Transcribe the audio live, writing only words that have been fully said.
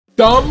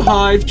Dumb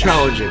Hive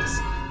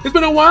Challenges. It's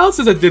been a while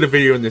since I did a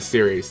video in this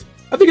series.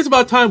 I think it's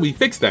about time we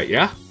fix that,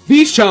 yeah?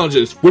 These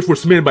challenges, which were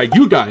submitted by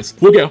you guys,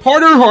 will get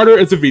harder and harder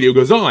as the video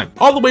goes on.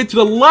 All the way to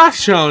the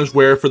last challenge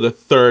where, for the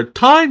third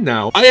time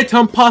now, I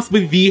attempt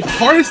possibly the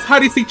hardest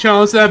hide-and-seek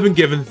challenge that I've been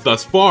given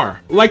thus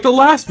far. Like the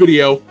last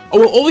video, I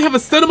will only have a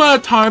set amount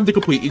of time to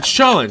complete each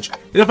challenge,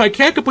 and if I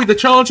can't complete the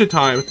challenge in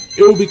time,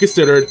 it will be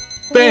considered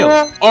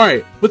failed.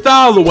 Alright, with that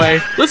out of the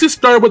way, let's get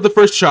started with the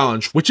first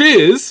challenge, which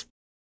is...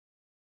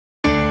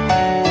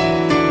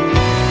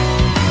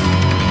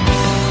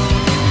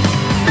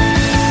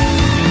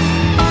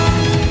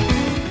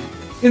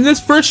 In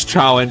this first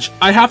challenge,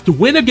 I have to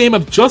win a game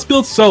of Just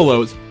Build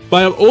Solos,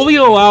 but I'm only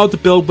allowed to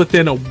build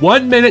within a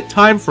 1-minute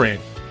time frame.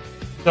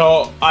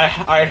 So I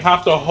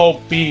have to hope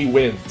B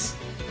wins.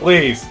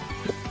 Please.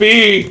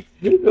 B!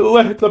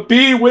 Let the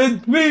B win,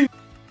 please!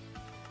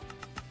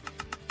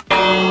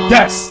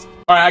 Yes!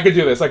 Alright, I can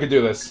do this,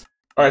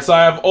 Alright, so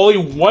I have only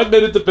 1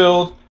 minute to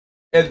build,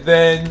 and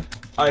then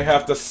I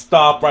have to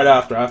stop right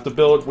after. I have to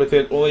build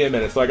within only a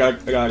minute, so I gotta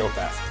go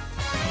fast.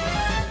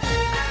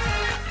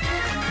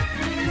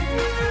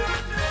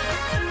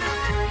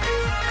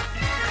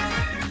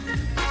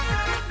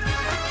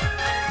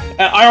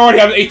 I already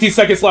have 18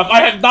 seconds left.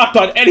 I have not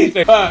done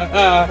anything.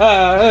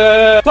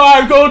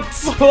 Time, go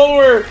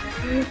slower.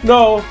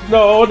 No.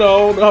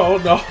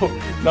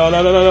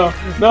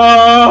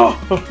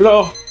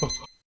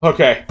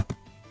 Okay.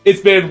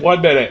 It's been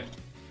 1 minute.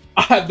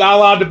 I'm not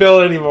allowed to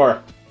build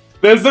anymore.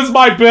 This is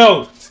my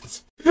build.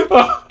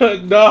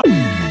 No.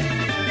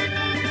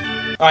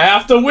 I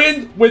have to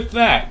win with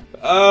that.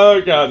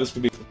 Oh god, this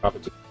could be some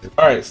competition.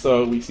 Alright,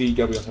 so we see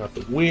we also have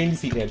the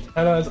wings, the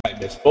antennas. I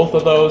missed both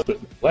of those, but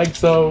legs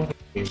though.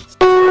 I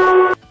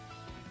feel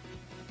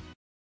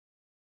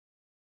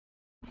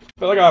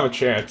like I have a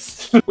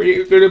chance. Were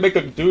you gonna make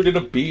a dude in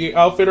a bee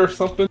outfit or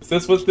something? Is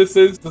this what this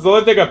is? There's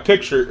only thing a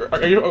picture.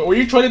 Were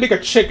you trying to make a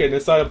chicken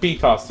inside a bee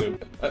costume?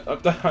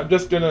 I'm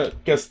just gonna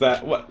guess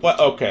that. What?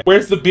 Okay.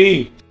 Where's the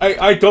bee?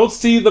 I don't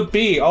see the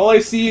bee. All I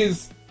see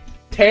is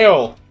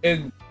tail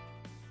and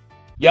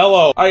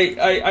yellow.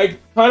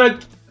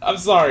 I'm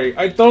sorry.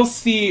 I don't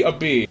see a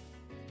bee.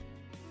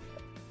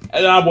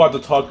 And I want to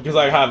talk because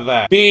I have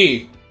that.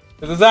 Bee.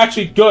 This is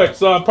actually good,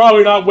 so I'm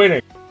probably not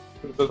winning.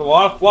 There's a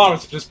lot of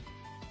flowers just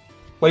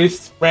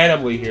placed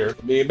randomly here.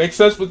 I mean, it makes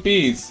sense with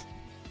bees.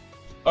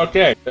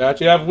 Okay, they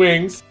actually have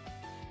wings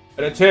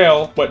and a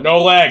tail, but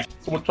no legs.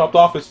 Someone chopped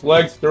off his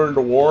legs during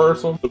the war or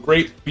something. The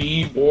Great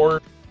Bee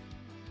War.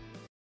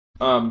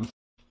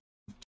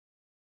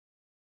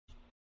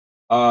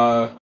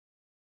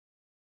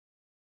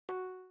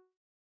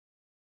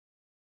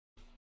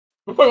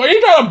 Wait, why are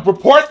you trying to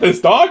report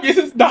this, dog? This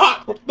is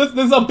not. This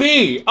is a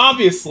bee,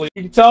 obviously.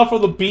 You can tell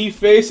from the bee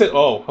face.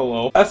 Oh,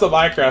 hello. That's a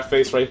Minecraft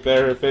face right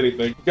there, if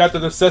anything. You got the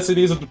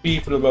necessities of the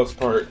bee for the most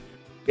part.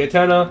 The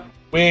antenna,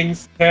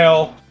 wings,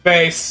 tail,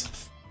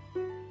 face.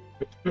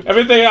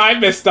 Everything I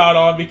missed out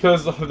on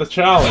because of the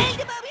challenge.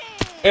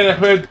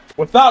 And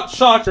without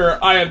shocker,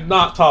 I am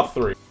not top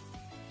 3.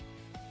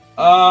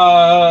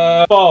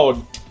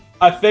 Phone.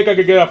 I think I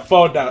could get a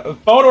phone now.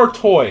 Phone or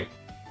toy.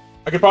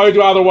 I could probably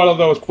do either one of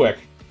those quick.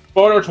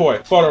 Phone or toy?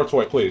 Phone or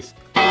toy, please.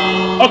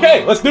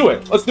 Okay, let's do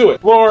it. Let's do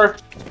it. Floor.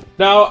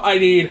 Now I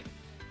need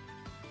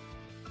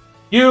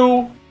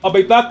you. I'll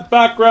make that the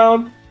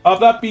background. I'll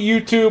have that be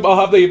YouTube. I'll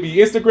have that be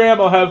Instagram.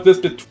 I'll have this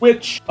be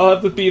Twitch. I'll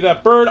have this be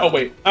that bird. Oh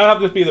wait, I'll have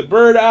this be the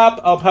bird app.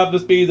 I'll have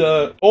this be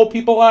the old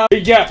people app.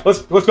 Yeah,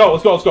 let's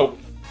go.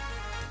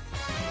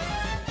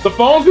 The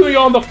phone's gonna be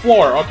on the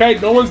floor, okay?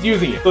 No one's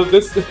using it. So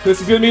this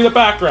is gonna be the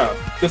background.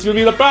 This is gonna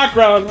be the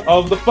background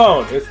of the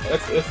phone.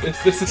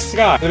 This is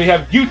Sky. Then we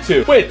have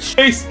YouTube, Twitch,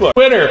 Facebook,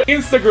 Twitter,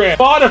 Instagram,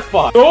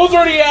 Spotify. Those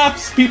are the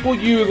apps people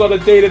use on a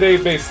day-to-day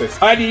basis.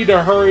 I need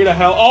to hurry the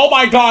hell. Oh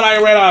my god, I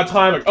ran out of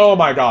time. Oh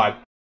my god.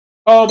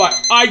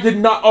 I did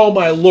not. Oh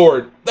my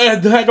lord.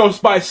 That goes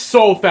by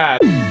so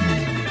fast.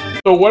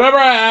 So whatever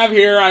I have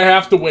here, I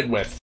have to win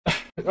with.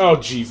 Oh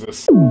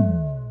Jesus.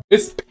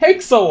 It's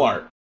pixel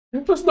art.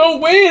 There's no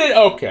way.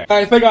 Okay,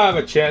 I think I have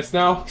a chance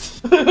now.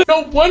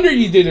 No wonder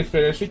you didn't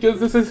finish,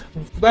 because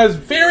that's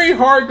very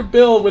hard to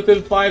build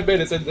within 5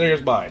 minutes, and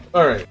there's mine.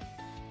 All right,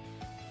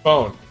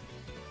 phone.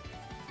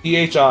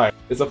 DHI.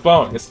 It's a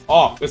phone. It's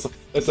off. It's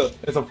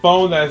a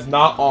phone that is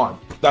not on.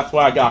 That's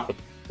what I got from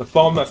it. The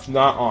phone that's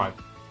not on.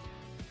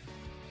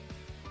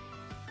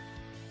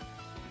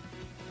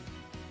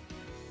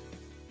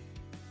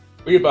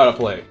 What are you about to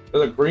play?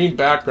 There's a green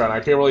background. I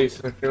can't really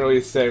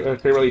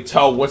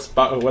tell what's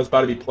about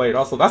to be played.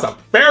 Also, that's a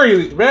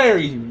very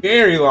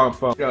long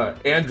phone.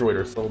 Got Android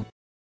or something.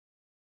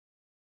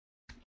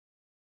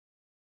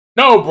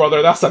 No,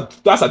 brother, that's a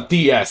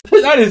DS.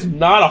 That is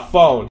not a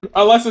phone.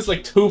 Unless it's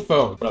like 2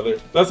 phones, brother.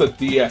 That's a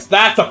DS.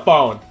 That's a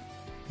phone.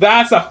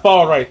 That's a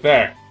phone right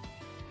there.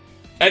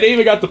 And they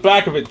even got the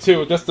back of it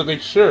too, just to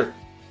make sure.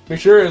 Make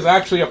sure it's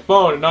actually a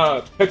phone and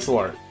not a pixel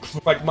art,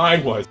 like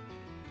mine was.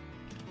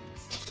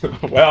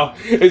 Well,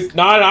 it's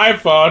not an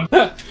iPhone.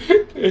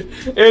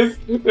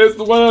 It's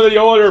one of the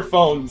older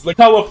phones, the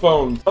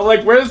telephones. But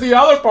like, where's the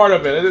other part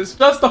of it? It's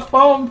just the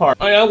phone part.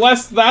 I mean,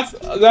 unless that's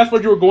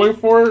what you were going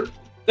for.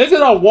 This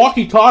is a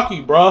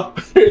walkie-talkie, bruh.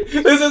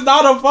 This is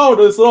not a phone.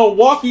 It's a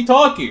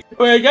walkie-talkie.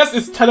 I mean, I guess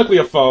it's technically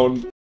a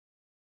phone.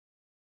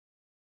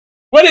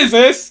 What is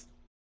this,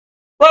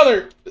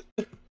 brother?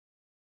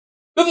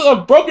 This is a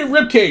broken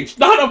ribcage,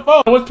 not a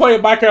phone. Let's play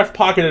Minecraft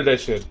Pocket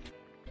Edition.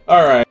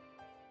 All right.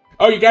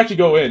 Oh, you can actually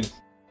go in.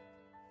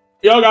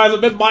 Yo, guys,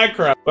 I'm in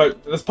Minecraft,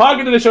 but this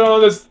Pocket Edition on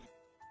this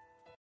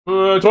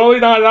totally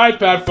not an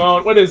iPad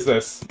phone. What is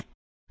this?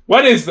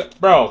 What is that,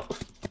 bro?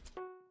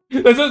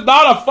 This is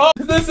not a phone.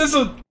 This is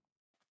a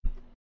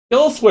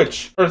kill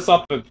switch or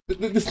something.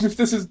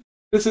 This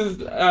is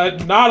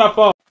not a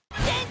phone.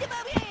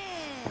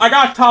 I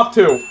got top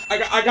 2.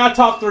 I got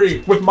top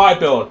 3 with my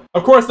build.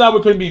 Of course, that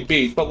one couldn't be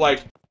beat, but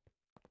like,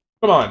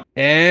 come on.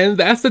 And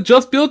that's the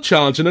Just Build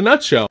challenge in a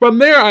nutshell. From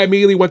there, I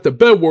immediately went to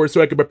Bed Wars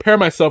so I could prepare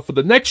myself for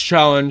the next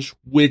challenge,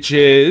 which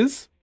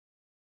is...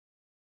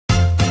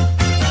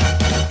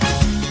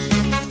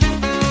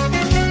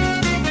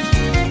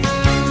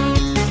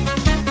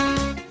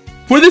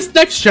 For this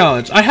next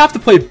challenge, I have to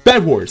play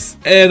Bed Wars.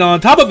 And on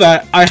top of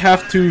that, I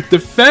have to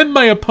defend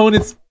my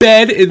opponent's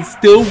bed and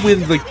still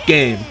win the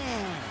game.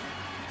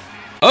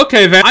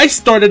 Okay then, I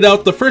started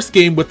out the first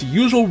game with the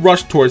usual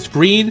rush towards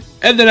green,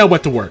 and then I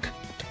went to work.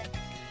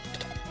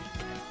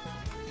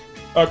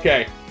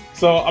 Okay,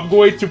 so I'm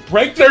going to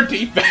break their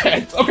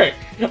defense. Okay,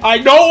 I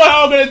know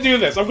how I'm gonna do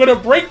this. I'm gonna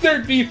break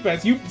their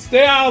defense. You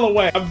stay out of the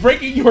way. I'm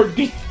breaking your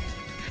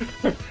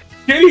defense.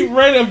 Getting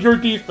rid of your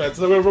defense.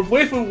 I'm gonna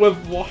replace it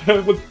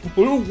with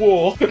blue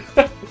wool.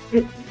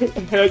 And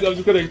I'm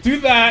just gonna do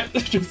that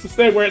just to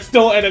stay where it's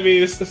still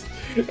enemies.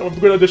 I'm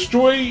gonna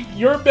destroy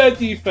your bed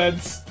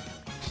defense.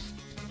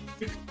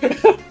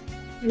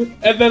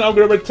 And then I'm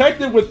gonna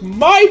protect it with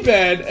my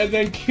bed and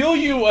then kill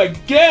you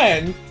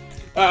again.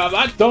 I'm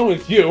not done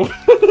with you.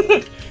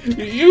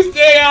 You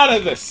stay out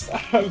of this.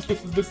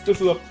 This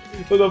is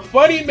a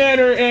funny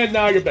manner, and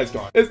now your bed's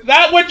gone. Is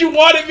that what you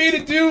wanted me to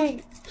do?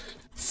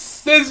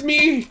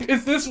 Sisme?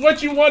 Is this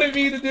what you wanted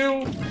me to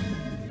do?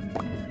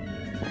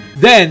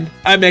 Then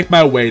I make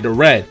my way to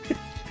red.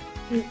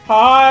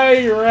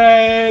 Hi,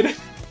 red.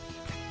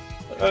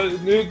 Oh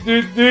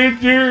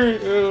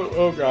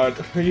god.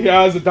 He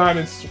has a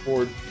diamond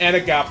sword and a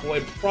grapple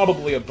and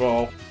probably a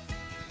bow.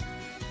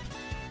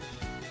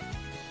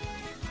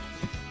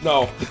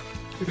 No.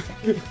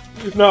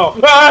 No.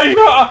 Oh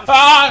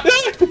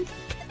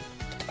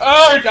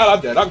god,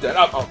 I'm dead. I'm dead.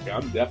 Okay,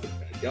 I'm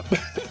definitely dead. Yep.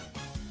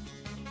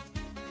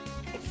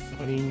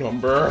 Funny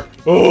number.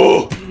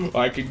 Oh,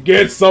 I can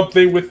get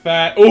something with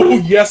that. Oh,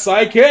 yes,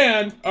 I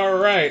can. All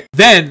right.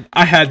 Then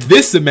I had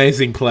this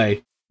amazing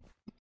play.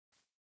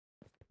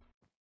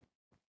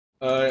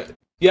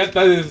 Yeah,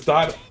 that is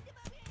diamond.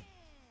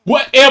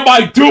 What am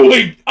I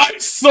doing? I'm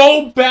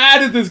so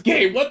bad at this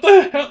game. What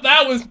the hell?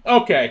 That was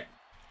okay.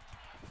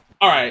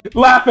 All right,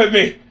 laugh at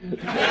me.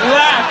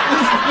 Laugh.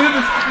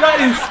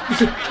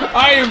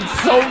 I am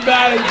so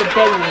bad at the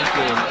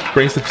Bedrock game.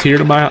 Brings a tear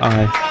to my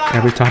eye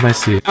every time I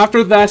see it.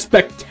 After that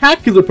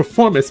spectacular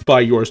performance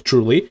by yours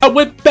truly, I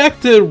went back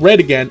to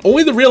red again,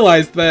 only to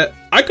realize that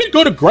I could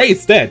go to gray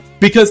instead,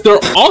 because they're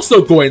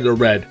also going to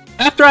red.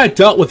 After I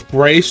dealt with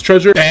gray's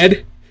treasure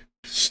bed,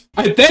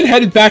 I then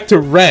headed back to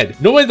red,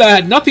 knowing that I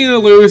had nothing to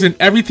lose and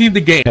everything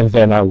to gain. And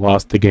then I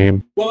lost the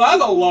game. Well,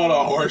 that's a lot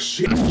of horse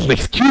shit.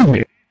 Excuse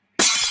me.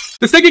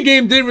 The second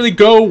game didn't really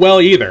go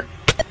well either.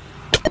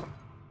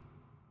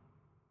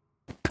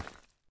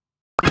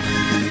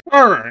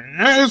 Alright,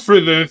 as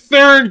for the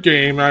third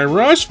game, I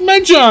rushed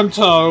my jump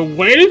to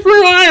wait for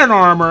iron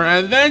armor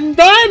and then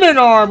diamond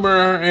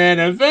armor, and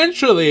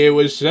eventually it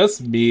was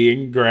just me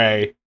and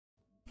gray.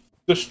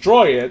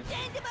 Destroy it.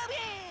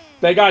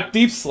 They got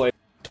deep slate.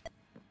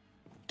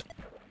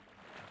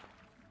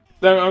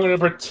 Then I'm gonna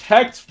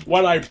protect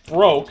what I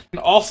broke,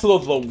 and also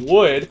the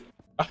wood.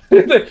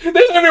 They don't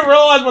even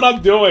realize what I'm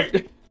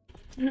doing.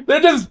 They're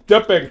just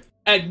dipping.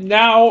 And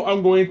now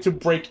I'm going to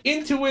break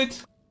into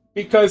it,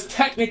 because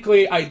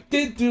technically I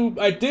did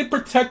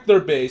protect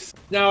their base.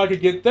 Now I can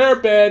get their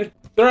bed.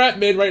 They're at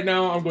mid right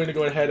now. I'm going to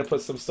go ahead and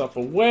put some stuff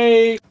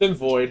away. Then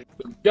void.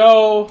 There we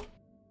go.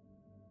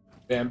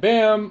 Bam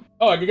bam.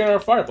 Oh, I can get our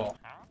fireball.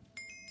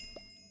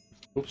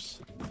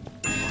 Oops.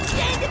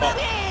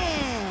 Oh.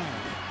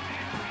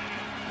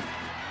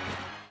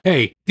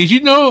 Hey, did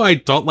you know I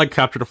don't like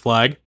capture the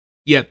flag?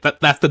 Yeah,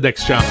 that's the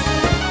next challenge.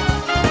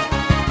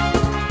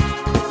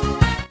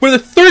 For the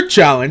third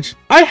challenge,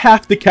 I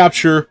have to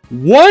capture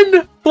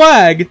one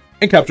flag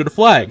and capture the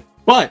flag.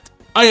 But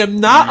I am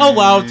not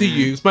allowed to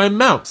use my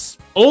mouse,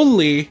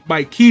 only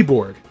my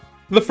keyboard.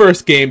 The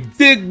first game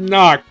did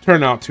not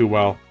turn out too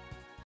well.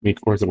 I mean,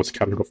 of course, it was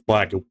capture the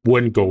flag. It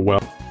wouldn't go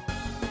well.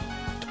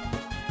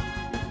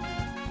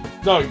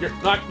 No, you're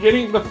not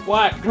getting the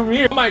flag. Come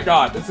here. Oh my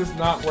god, this is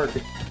not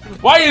working.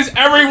 Why is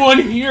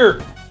everyone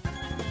here?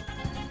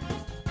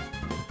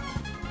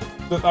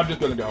 I'm just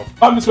gonna go.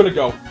 I'm just gonna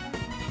go.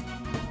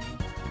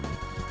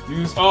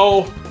 Use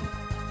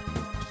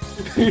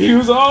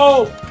Use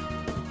all!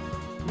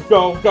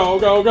 Go, go,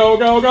 go, go,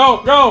 go,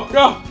 go, go,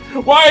 go!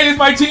 Why is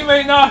my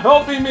teammate not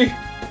helping me?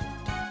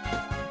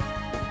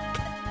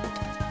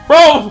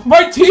 Bro,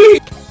 my team!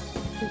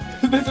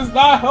 This is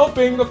not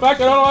helping. The fact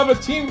that I don't have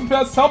a team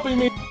that's helping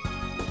me.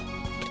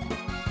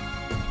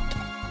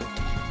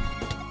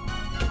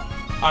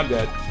 I'm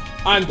dead.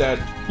 I'm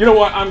dead. You know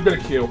what? I'm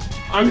gonna queue.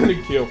 I'm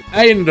gonna queue.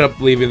 I ended up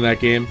leaving that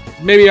game.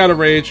 Maybe out of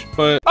rage,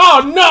 but...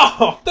 Oh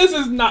no! This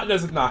is not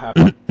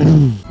happening.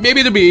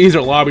 Maybe there'd be an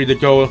easier lobby to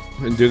go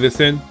and do this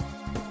in.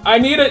 I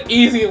need an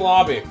easy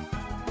lobby.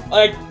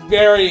 Like,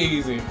 very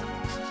easy.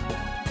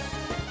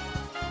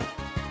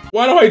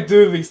 Why do I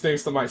do these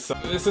things to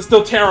myself? This is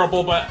still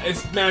terrible, but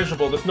it's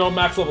manageable. There's no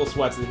max level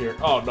sweats in here.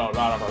 Oh no,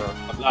 not on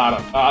Earth.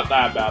 Not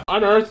that bad.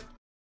 On Earth,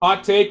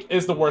 hot take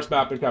is the worst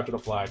map in Capture the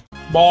Flag.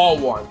 Ball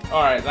 1.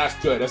 Alright, that's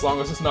good, as long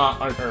as it's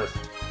not on Earth.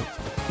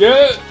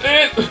 Get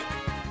it!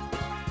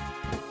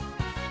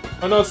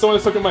 Oh no,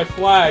 someone's looking at my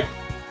flag.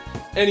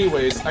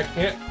 Anyways, I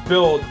can't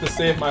build to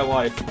save my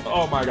life.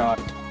 Oh my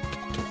god.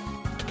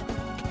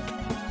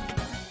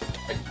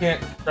 I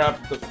can't grab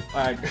the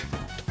flag.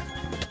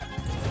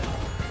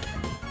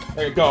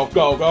 Okay, go,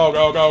 go, go,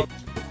 go, go.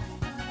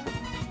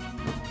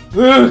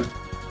 Ugh.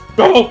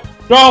 Go,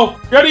 go!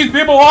 Get these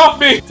people off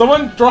me!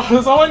 Someone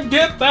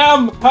get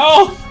them!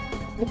 Help!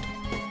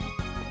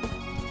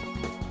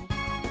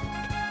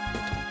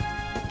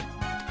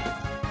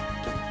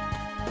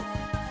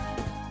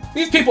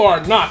 These people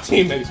are not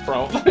teammates,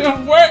 bro.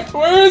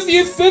 Where is the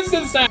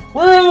assistance at?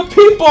 Where are the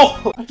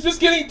people? I'm just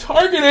getting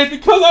targeted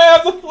because I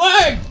have the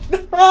flag!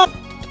 No.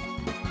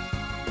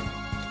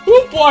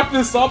 Who blocked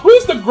this up?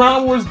 Who's the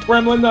Ground Wars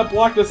gremlin that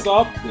blocked this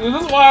up?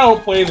 This is why I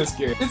don't play this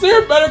game. Is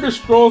there a better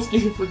control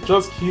scheme for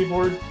just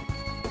keyboard?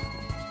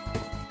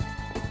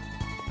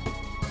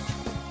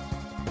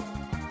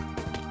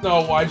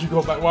 No, why'd you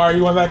go back? Why are you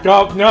going back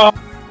up? No!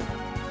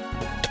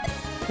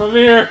 Come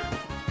here!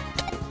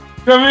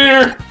 Come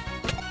here!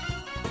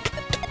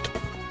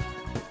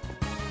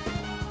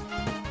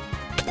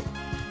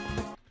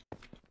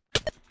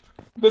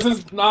 This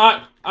is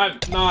not... I'm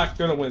not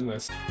gonna win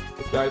this.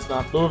 This guy's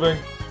not moving.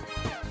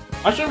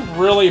 I should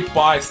really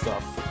buy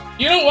stuff.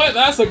 You know what?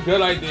 That's a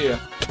good idea.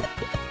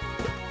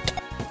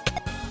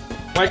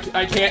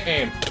 I can't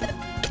aim.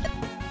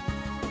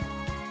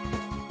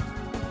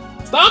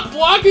 Stop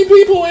blocking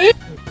people in!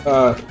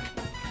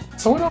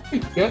 Someone help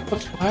me get the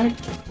flag?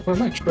 Or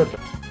am I tripping?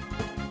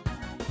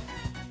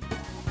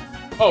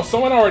 Oh,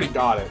 someone already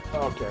got it.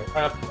 Okay,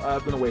 I'm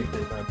gonna wait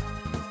here then.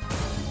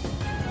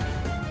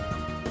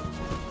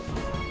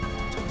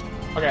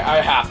 Okay,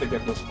 I have to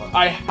get this one.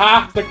 I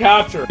have to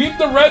capture. Keep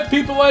the red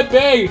people at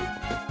bay.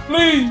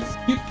 Please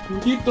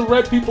keep the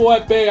red people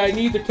at bay. I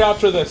need to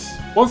capture this.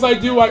 Once I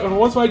do, I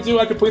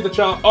complete the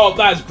challenge. Oh,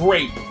 that's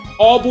great.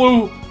 All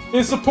blue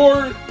is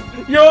support.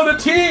 Yo, the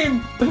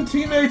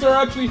teammates are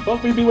actually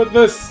helping me with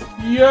this.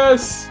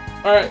 Yes.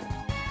 All right.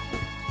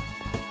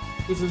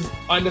 This is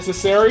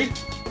unnecessary,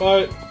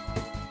 but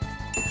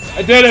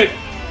I did it.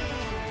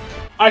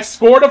 I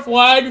scored a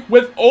flag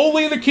with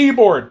only the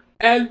keyboard.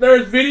 And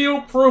there's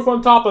video proof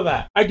on top of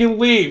that. I can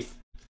leave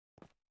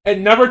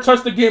and never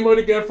touch the game mode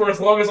again for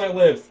as long as I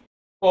live.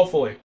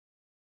 Hopefully.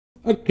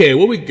 Okay,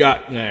 what we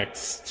got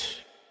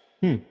next?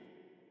 A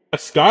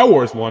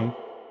Skywars one.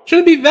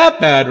 Shouldn't be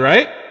that bad,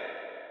 right?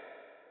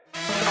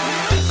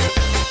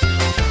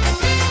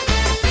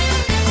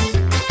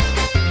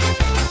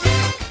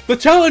 The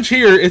challenge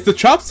here is to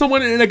chop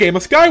someone in a game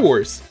of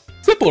Skywars.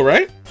 Simple,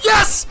 right?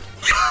 Yes!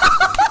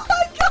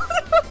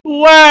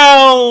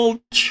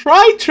 Well,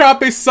 try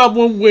chopping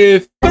someone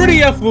with 30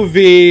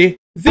 FOV,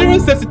 0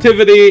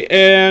 sensitivity,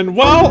 and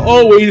while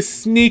always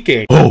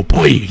sneaking. Oh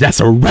boy,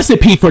 that's a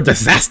recipe for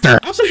disaster!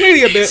 After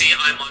waiting a bit, See,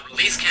 I'm on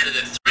release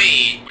candidate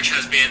 3, which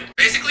has been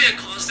basically a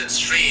constant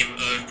stream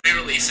of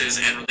re-releases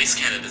and release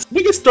candidates.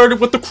 we get started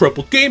with the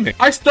crippled gaming.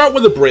 I start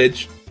with a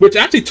bridge, which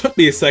actually took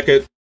me a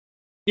second.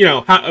 You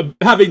know,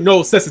 having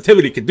no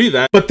sensitivity can do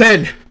that. But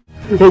then,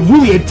 A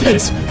really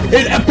intense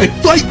and epic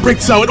fight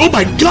breaks out, and oh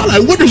my god, I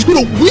wonder who's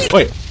gonna win!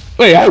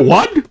 wait, I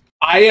won?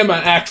 I am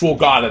an actual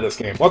god at this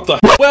game. What the?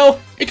 Well,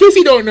 in case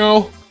you don't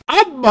know,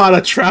 I'm not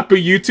a trapper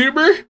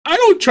YouTuber. I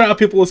don't trap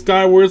people with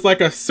Skywars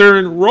like a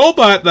certain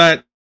robot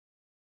that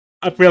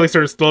I'm fairly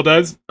certain still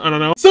does. I don't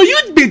know. So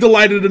you'd be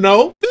delighted to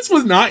know this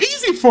was not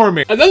easy for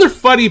me. Another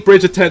funny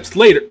bridge attempt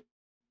later.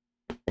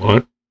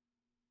 What?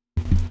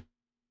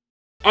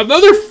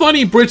 Another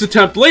funny bridge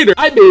attempt later,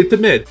 I made it to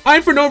mid.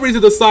 I'm for no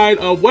reason decide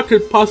what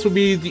could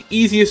possibly be the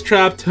easiest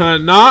trap to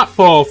not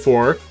fall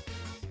for.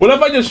 What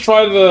if I just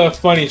try the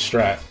funny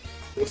strat?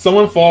 If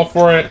someone fall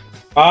for it,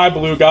 hi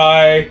blue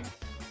guy.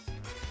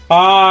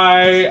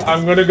 Hi,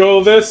 I'm gonna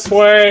go this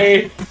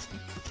way.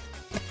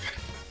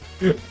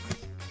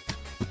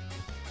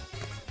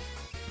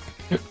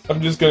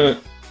 I'm just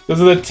gonna... This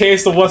is a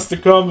taste of what's to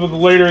come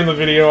later in the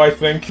video, I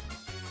think.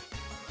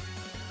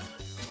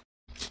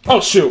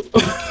 Oh shoot.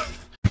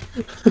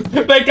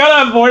 They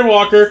got a Void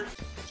Walker.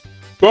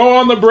 Go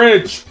on the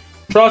bridge.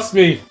 Trust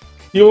me.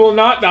 You will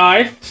not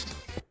die.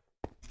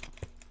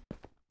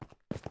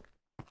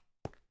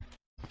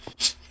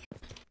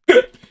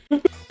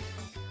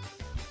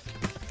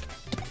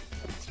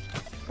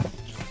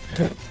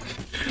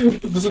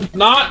 This is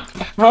not.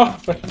 Oh.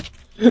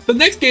 The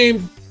next game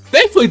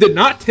thankfully did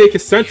not take a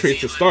century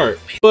to start.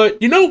 But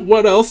you know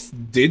what else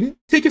didn't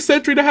take a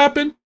century to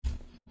happen?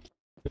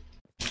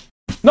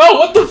 No,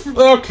 what the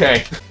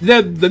okay.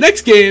 Then the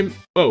next game...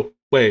 Oh,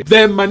 wait.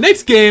 Then my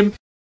next game...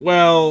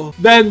 Well,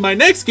 then my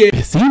next game...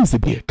 It seems to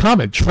be a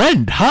common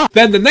trend, huh?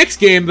 Then the next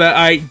game that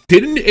I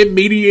didn't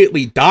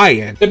immediately die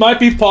in. It might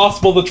be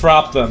possible to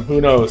trap them.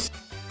 Who knows?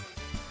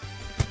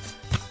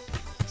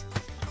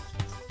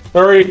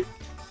 Hurry.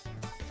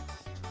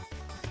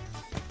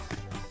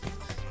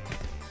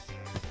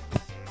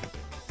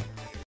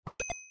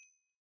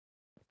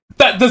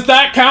 Does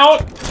that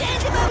count?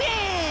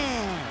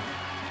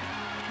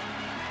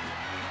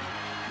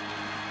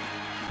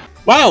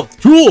 Wow,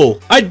 cool!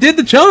 I did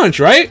the challenge,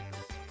 right?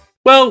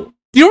 Well,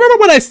 do you remember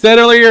what I said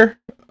earlier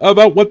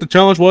about what the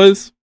challenge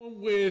was?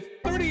 With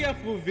 30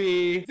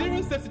 FOV,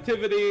 0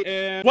 sensitivity,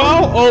 and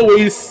while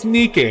always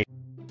sneaking.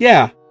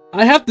 Yeah,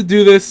 I have to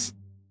do this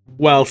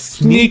while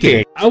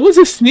sneaking. I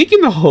wasn't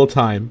sneaking the whole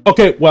time.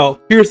 Okay,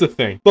 well, here's the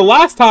thing. The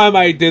last time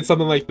I did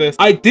something like this,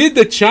 I did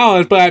the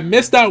challenge, but I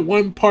missed out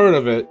one part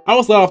of it. I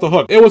was let off the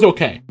hook. It was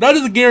okay. That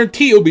doesn't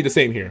guarantee it'll be the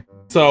same here.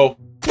 So,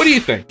 what do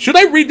you think? Should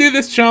I redo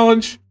this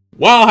challenge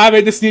while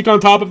having to sneak on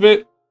top of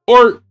it?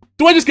 Or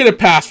do I just get a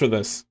pass for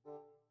this?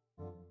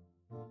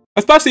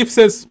 Especially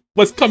since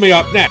what's coming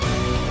up next.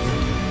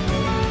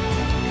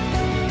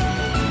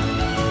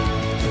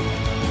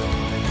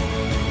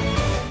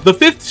 The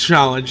 5th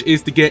challenge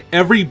is to get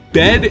every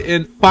bed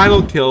and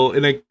final kill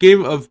in a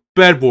game of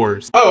Bed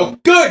Wars. Oh,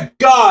 good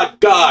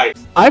God, guys!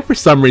 I for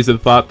some reason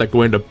thought that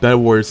going to Bed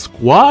Wars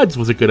squads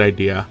was a good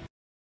idea.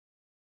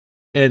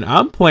 And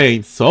I'm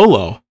playing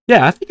solo.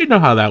 Yeah, I think you know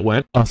how that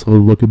went. Also,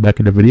 looking back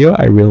in the video,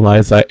 I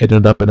realized I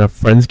ended up in a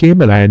friend's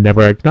game and I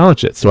never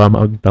acknowledged it, so I'm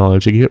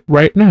acknowledging it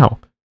right now.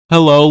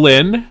 Hello,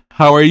 Lynn.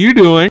 How are you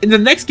doing? In the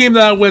next game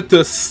that I went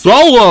to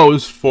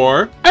solos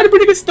for, I had a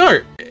pretty good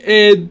start.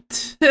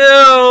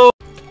 Until...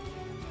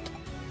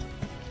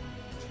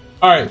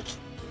 Alright,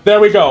 there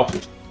we go.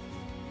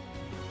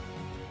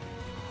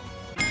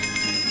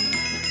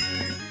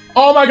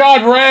 Oh my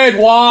god, Red,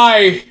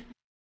 why?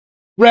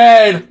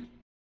 Red,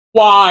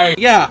 why?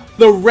 Yeah,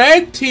 the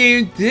red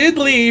team did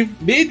leave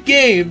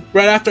mid-game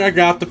right after I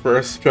got the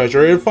first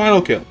treasure and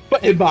final kill.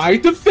 But in my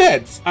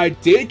defense, I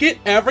did get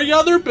every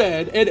other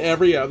bed and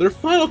every other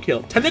final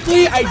kill.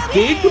 Technically, I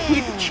did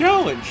complete the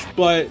challenge,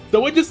 but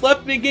someone just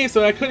left mid-game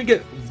so I couldn't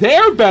get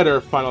their better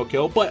final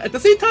kill. But at the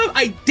same time,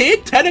 I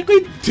did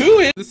technically do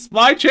it. This is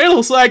my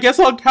channel, so I guess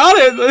I'll count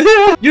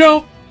it. You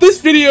know,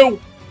 this video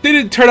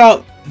didn't turn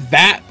out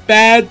that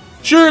bad.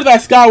 Sure,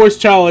 that Skywars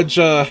challenge,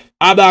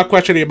 I'm not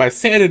questioning my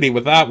sanity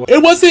with that one.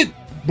 It wasn't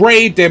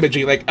brain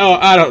damaging, like, oh,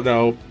 I don't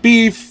know,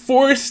 be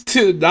forced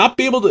to not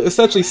be able to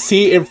essentially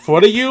see in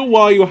front of you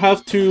while you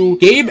have to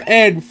game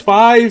end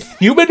 5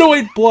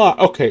 humanoid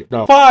blocks. Okay,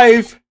 no.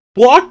 5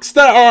 blocks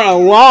that are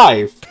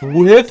alive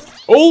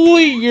with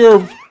only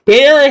your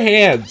bare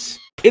hands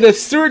in a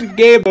certain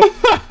game.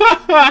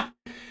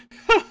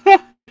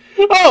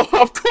 Oh,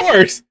 of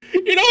course.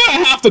 You know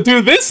I have to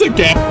do this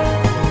again.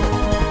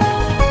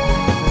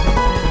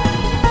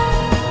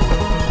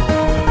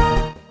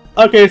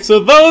 Okay, so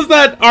those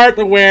that aren't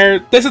aware,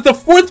 this is the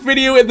 4th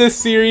video in this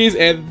series,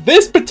 and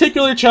this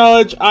particular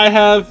challenge I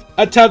have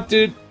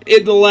attempted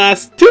in the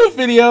last 2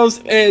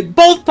 videos, and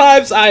both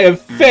times I have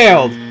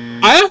failed.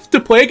 I have to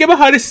play a game of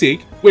hide and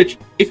seek, which,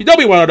 if you know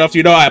me well enough,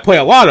 you know I play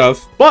a lot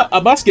of, but I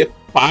must get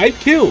 5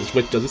 kills,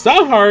 which doesn't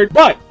sound hard,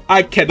 but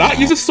I cannot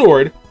use a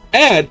sword,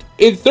 and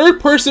in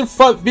 3rd-person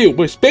front view,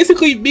 which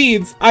basically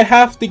means I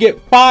have to get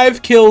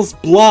 5 kills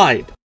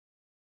blind.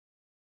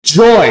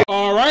 Joy!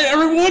 Alright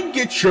everyone,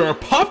 get your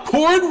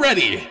popcorn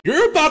ready!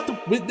 You're about to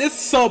witness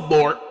some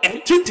more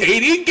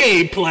entertaining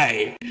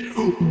gameplay!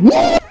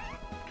 What?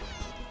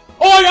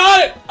 Oh, I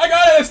got it! I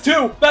got it! That's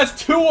 2!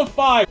 That's 2 of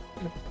 5!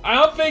 I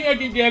don't think I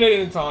can get it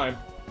in time.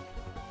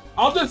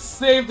 I'll just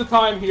save the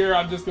time here,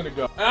 I'm just gonna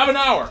go. I have an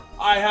hour!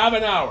 I have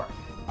an hour!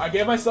 I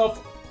gave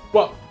myself...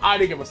 Well, I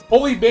didn't give myself...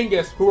 Holy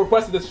Bingus, who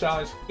requested this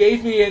challenge,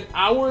 gave me an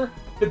hour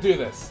to do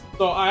this.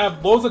 So I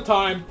have loads of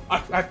time.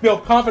 I feel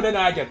confident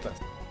I get this.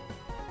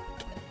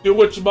 Do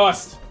what you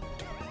must.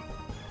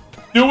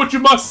 Do what you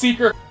must,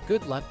 Seeker.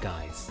 Good luck,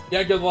 guys.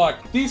 Yeah, good luck.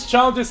 These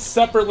challenges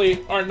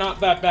separately are not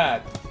that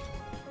bad.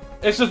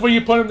 It's just when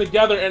you put them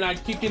together and I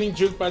keep getting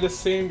juked by the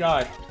same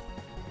guy.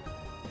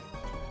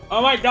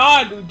 Oh my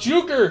god,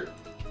 Juker!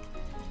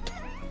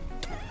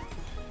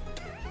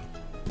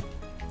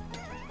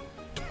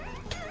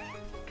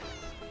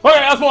 Okay,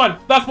 that's 1.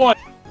 That's 1.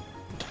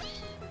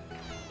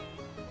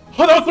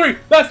 Oh, that was 3.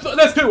 That's 2.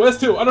 That's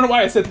 2. I don't know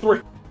why I said 3.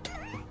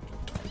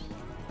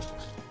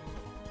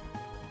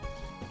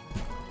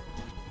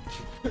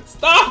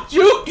 Stop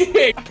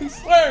juking! I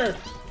swear!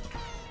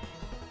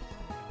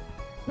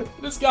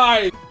 This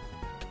guy!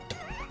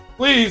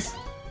 Please!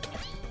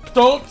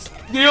 Don't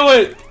steal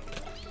it!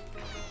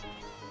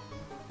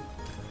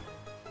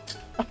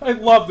 I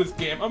love this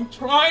game. I'm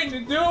trying to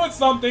do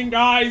something,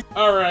 guys!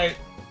 Alright.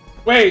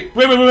 Wait.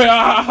 You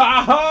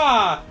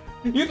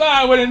thought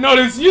I wouldn't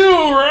notice you,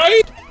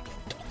 right?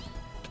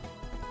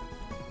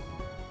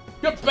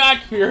 Get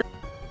back here!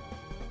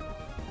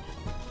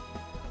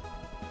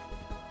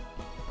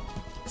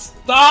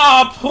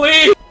 Stop,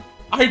 please!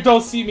 I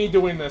don't see me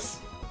doing this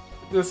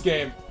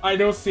game. I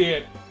don't see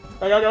it.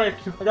 I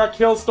got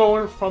kill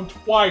stolen from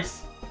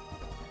twice.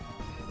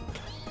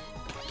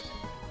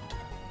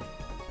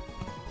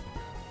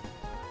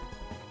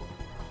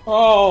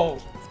 Oh.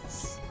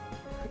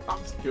 I'm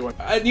just doing.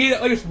 I need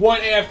at least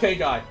one AFK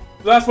guy.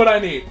 That's what I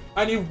need.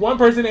 I need one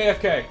person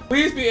AFK.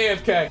 Please be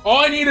AFK. All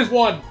I need is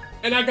one.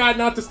 And I got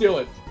not to steal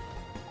it.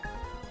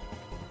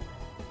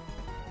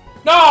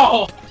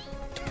 No!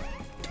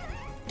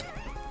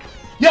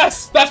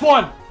 Yes! That's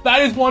one!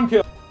 That is one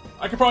kill.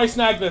 I could probably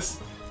snag this.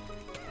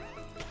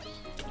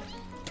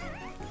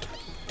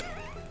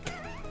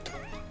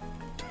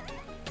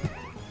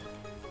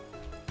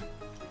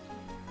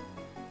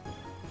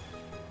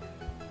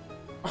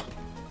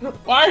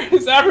 Why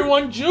is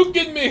everyone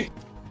juking me?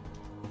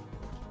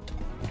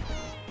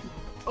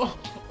 Oh.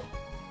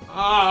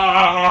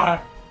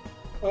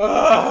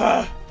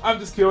 I'm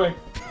just queuing.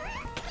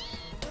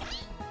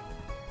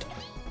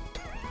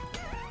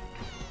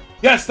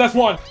 Yes, that's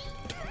one.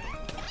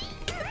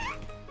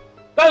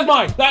 That is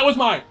mine. That was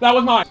mine. That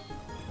was mine.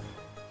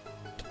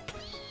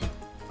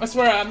 I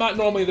swear I'm not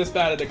normally this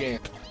bad at the game.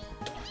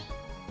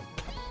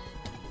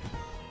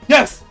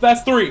 Yes,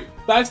 that's three.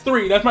 That's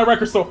three. That's my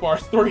record so far.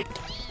 It's three.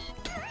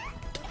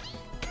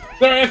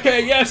 They're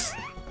AFK. Yes.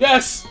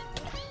 Yes.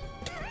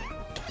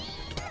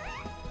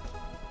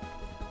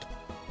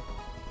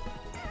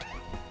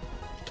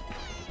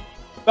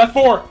 That's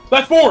four.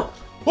 That's four.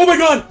 Oh my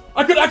god.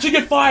 I could actually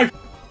get five.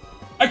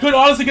 I could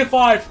honestly get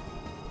five.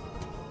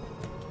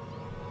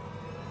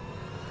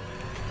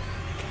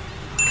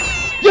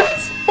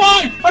 Yes!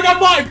 Five! I got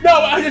five! No,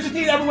 I just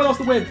need everyone else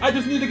to win. I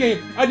just need the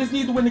game. I just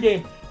need to win the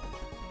game.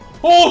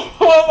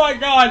 Oh my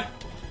god.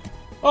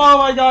 Oh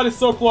my god, it's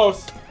so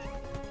close.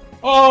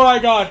 Oh my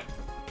god.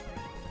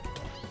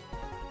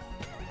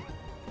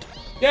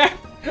 Yeah,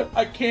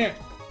 I can't.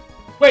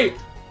 Wait.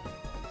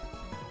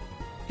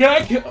 Can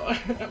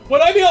I?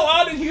 Would I be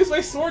allowed to use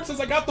my sword since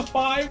I got the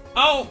five?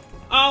 I'll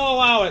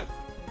allow it.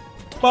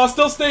 But I'll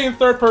still stay in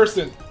third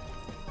person.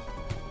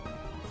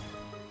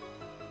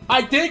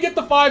 I did get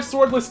the 5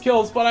 swordless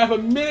kills, but I have a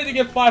minute to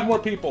get 5 more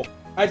people.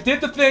 I did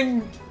the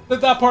thing,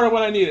 did that part of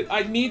what I needed.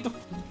 I need the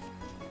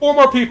 4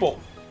 more people.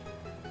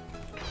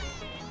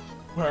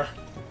 Where?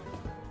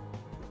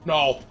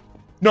 No.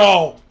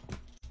 No.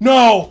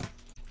 No.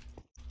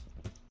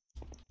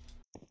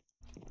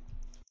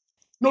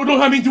 No, don't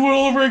have me do it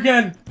all over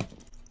again.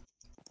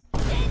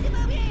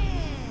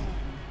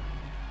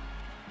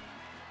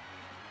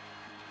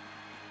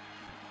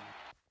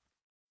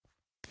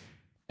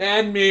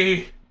 And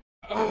me.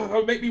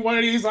 Make me one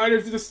of these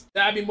items to just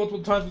stab me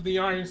multiple times with the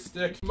iron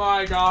stick.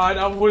 My god,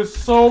 I was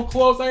so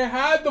close. I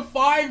had the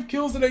 5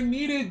 kills that I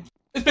needed.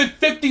 It's been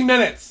 50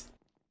 minutes.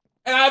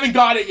 And I haven't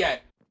got it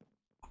yet.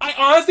 I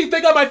honestly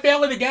think I might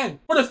fail it again.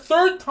 For the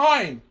 3rd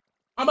time.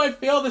 I might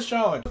fail this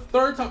challenge. The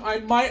 3rd time, I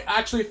might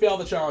actually fail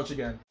the challenge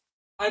again.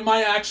 I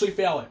might actually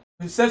fail it.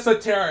 It says the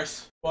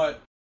terrace,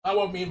 but that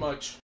won't mean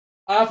much.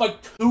 I have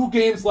like 2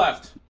 games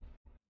left.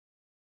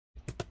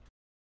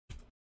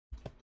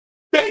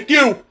 Thank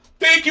you!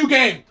 Thank you,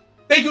 game!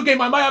 Thank you,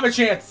 game! I might have a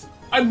chance.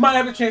 I might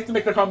have a chance to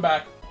make the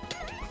comeback.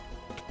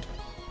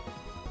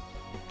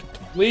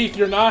 Leaf,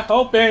 you're not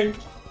helping.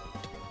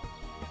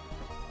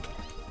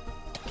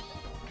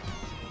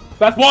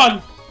 That's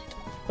one!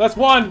 That's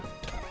one!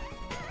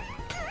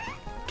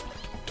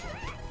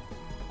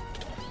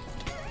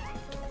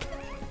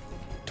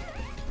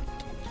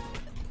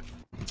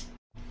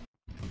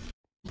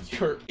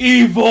 You're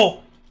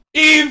evil!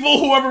 Evil!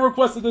 Whoever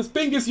requested this,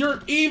 Bingus,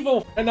 you're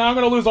evil! And now I'm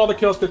gonna lose all the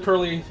kills because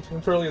Curly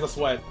is a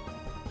sweat.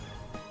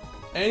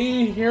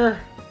 Any here?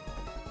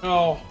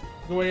 Oh,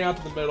 going out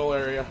to the middle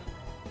area.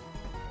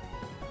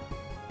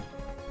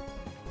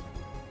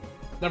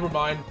 Never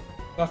mind.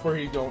 That's where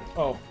he's going.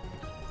 Oh.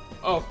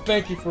 Oh,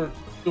 thank you for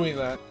doing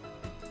that.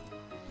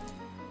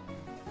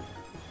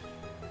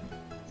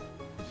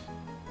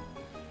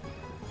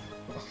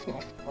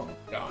 Oh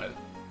god.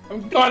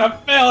 I'm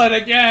gonna fail it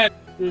again!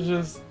 There's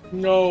just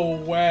no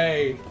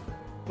way.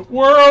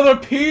 Where are the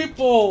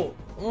people?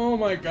 Oh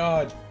my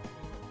god.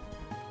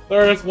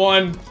 There's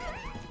one.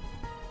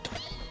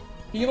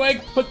 Can you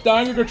like put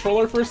down your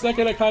controller for a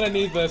second? I kinda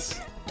need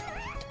this.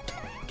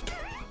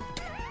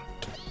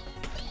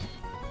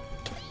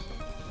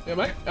 Am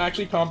I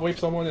actually comboing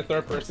someone in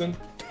 3rd person?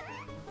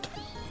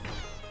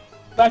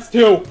 That's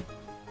 2!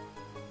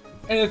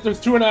 And if there's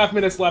 2.5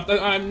 minutes left,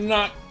 I'm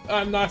not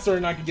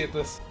certain I can get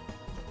this.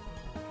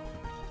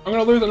 I'm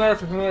gonna lose another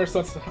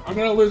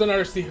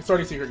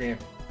Sortie Seeker game.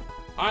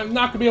 I'm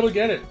not gonna be able to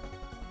get it.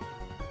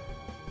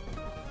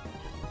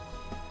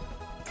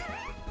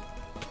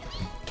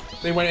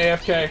 They went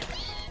AFK.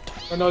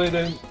 Oh no, they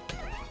didn't.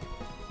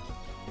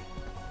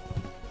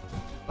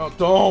 Oh,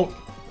 don't!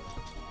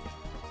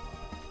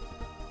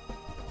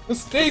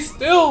 Just stay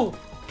still!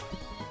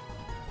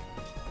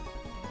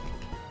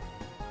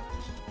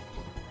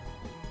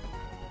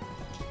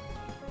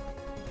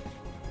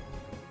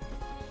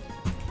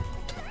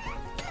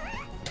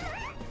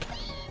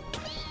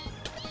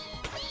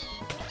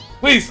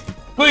 Please,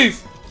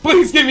 please,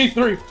 please give me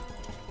 3.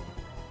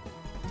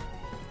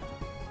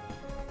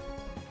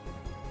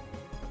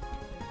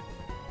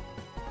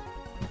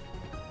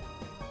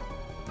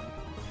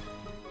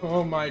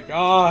 Oh my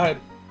god.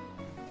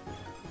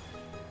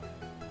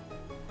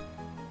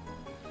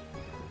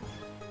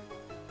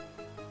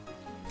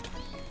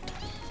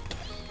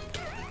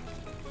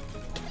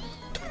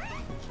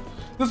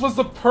 This was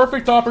the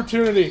perfect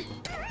opportunity.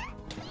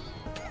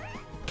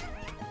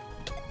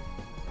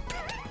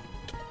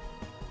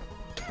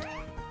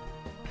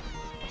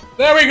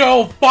 There we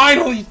go!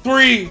 Finally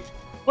 3!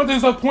 But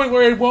there's a point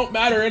where it won't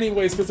matter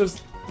anyways, because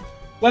there's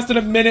less than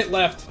a minute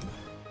left.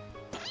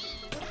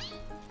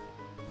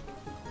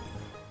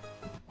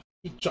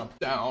 He jumped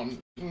down.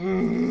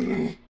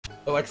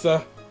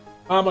 Alexa,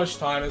 how much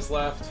time is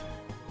left?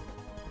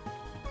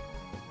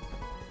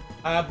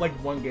 I have like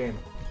 1 game.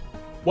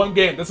 1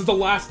 game. This is the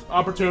last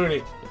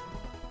opportunity.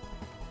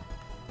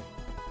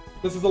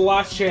 This is the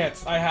last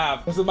chance I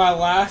have. This is my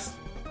last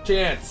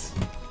chance.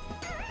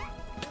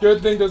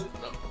 Good thing does.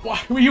 Why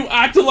were you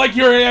acting like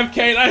you're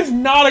AFK? That is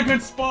not a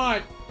good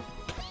spot.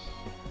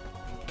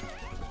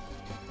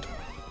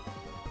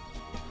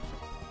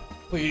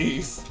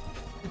 Please.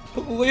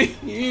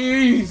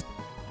 Please.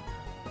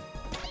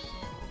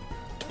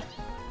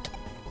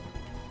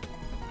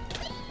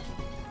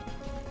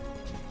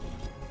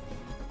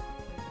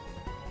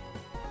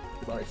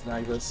 Alright,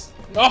 snag this.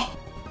 Oh!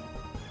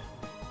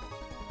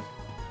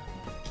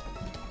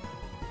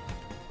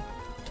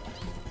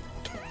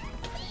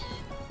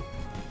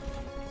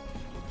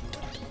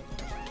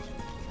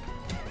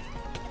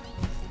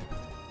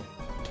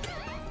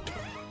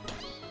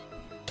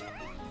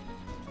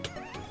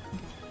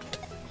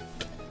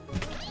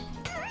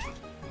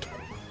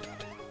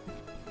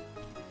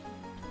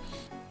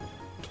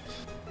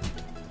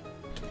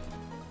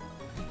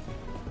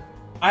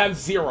 I have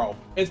 0.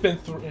 It's been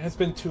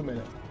 2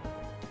 minutes.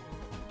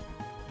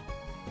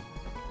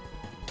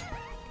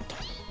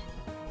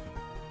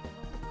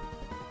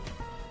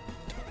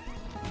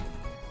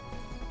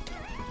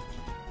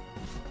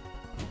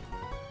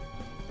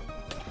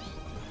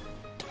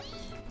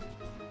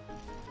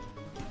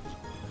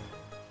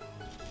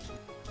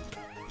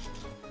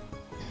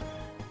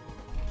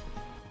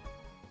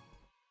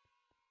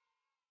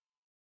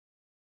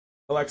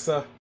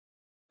 Alexa,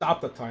 stop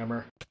the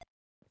timer.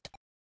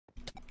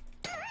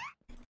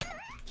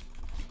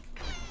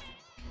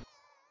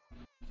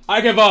 I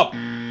give up.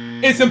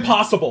 It's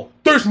impossible.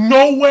 There's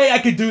no way I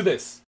could do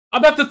this.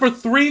 I've done this for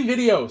 3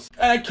 videos,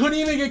 and I couldn't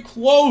even get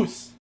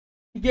close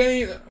to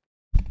getting...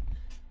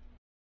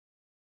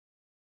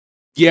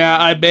 Yeah,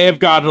 I may have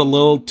gotten a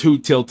little too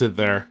tilted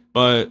there,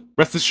 but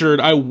rest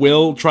assured, I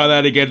will try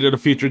that again in a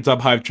future Dumb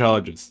Hive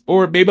Challenges.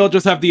 Or maybe I'll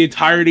just have the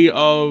entirety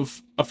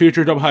of a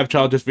future Dumb Hive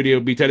Challenges video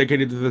be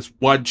dedicated to this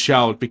one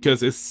challenge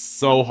because it's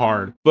so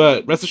hard.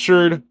 But rest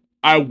assured,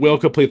 I will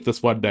complete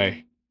this one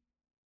day.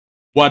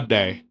 One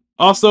day.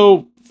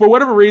 Also, for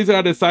whatever reason,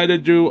 I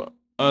decided to do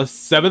a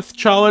 7th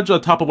challenge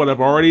on top of what I've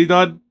already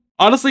done.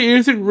 Honestly, it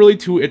isn't really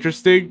too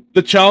interesting.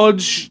 The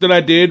challenge that I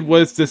did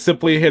was to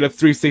simply hit a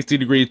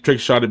 360-degree trick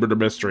shot in Murder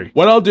Mystery.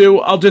 What I'll do,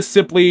 I'll just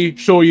simply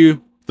show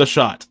you the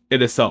shot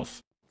in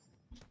itself.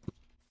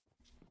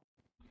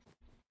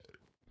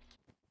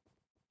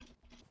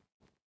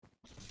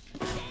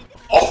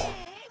 Oh!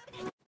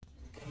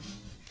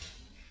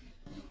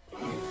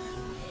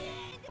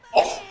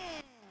 Oh!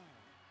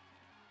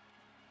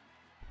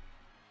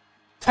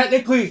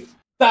 Technically,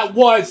 that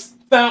was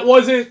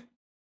it.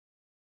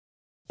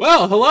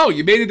 Well, hello,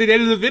 you made it to the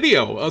end of the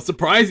video. I was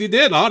surprised you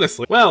did,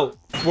 honestly. Well,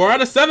 4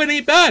 out of 7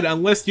 ain't bad,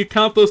 unless you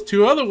count those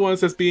 2 other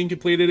ones as being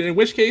completed, in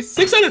which case,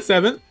 6 out of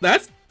 7,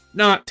 that's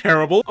not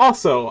terrible.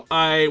 Also,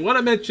 I want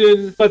to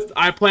mention what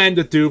I plan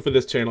to do for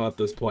this channel at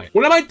this point.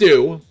 What I might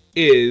do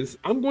is,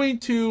 I'm going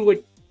to,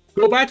 like,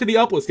 go back to the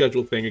upload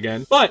schedule thing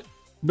again, but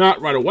not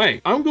right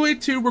away. I'm going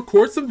to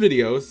record some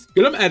videos,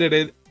 get them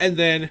edited, and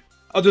then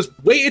I'll just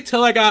wait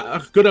until I got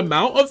a good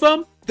amount of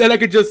them, then I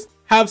could just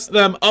have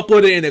them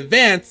uploaded in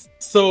advance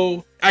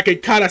so I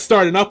could kind of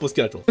start an upload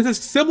schedule. This is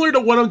similar to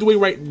what I'm doing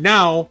right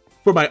now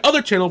for my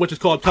other channel, which is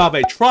called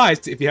CrehperKavae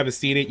Tries, if you haven't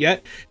seen it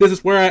yet. This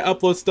is where I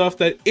upload stuff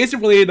that isn't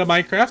related to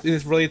Minecraft, it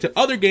is related to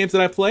other games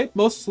that I play,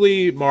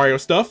 mostly Mario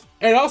stuff.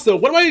 And also,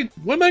 what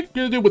am I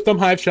gonna do with Dumb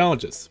Hive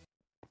Challenges?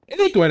 It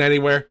ain't going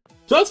anywhere.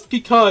 Just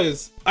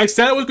because I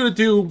said I was going to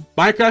do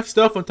Minecraft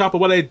stuff on top of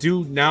what I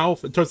do now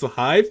in terms of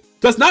Hive,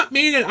 does not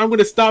mean that I'm going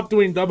to stop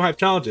doing Dumb Hive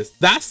Challenges.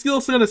 That's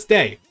still going to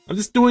stay. I'm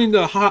just doing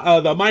the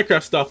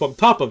Minecraft stuff on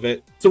top of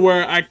it, so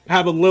where I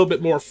have a little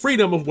bit more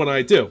freedom of what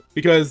I do.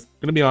 Because,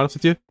 gonna be honest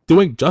with you,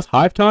 doing just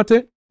Hive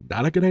content,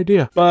 not a good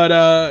idea. But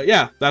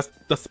yeah, that's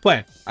the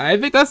plan. I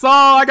think that's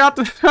all I got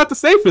to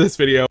say for this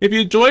video. If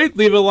you enjoyed,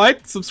 leave a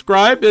like,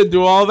 subscribe, and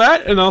do all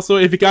that. And also,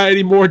 if you got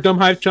any more Dumb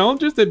Hive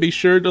Challenges, then be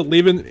sure to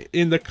leave it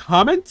in the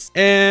comments.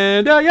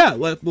 And yeah,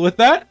 with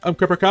that, I'm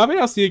CrehperKavae.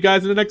 I'll see you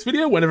guys in the next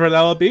video, whenever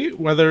that'll be.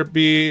 Whether it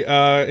be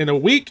in a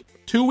week,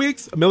 2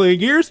 weeks, a million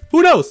years,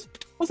 who knows?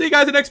 I'll see you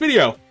guys in the next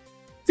video.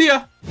 See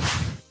ya!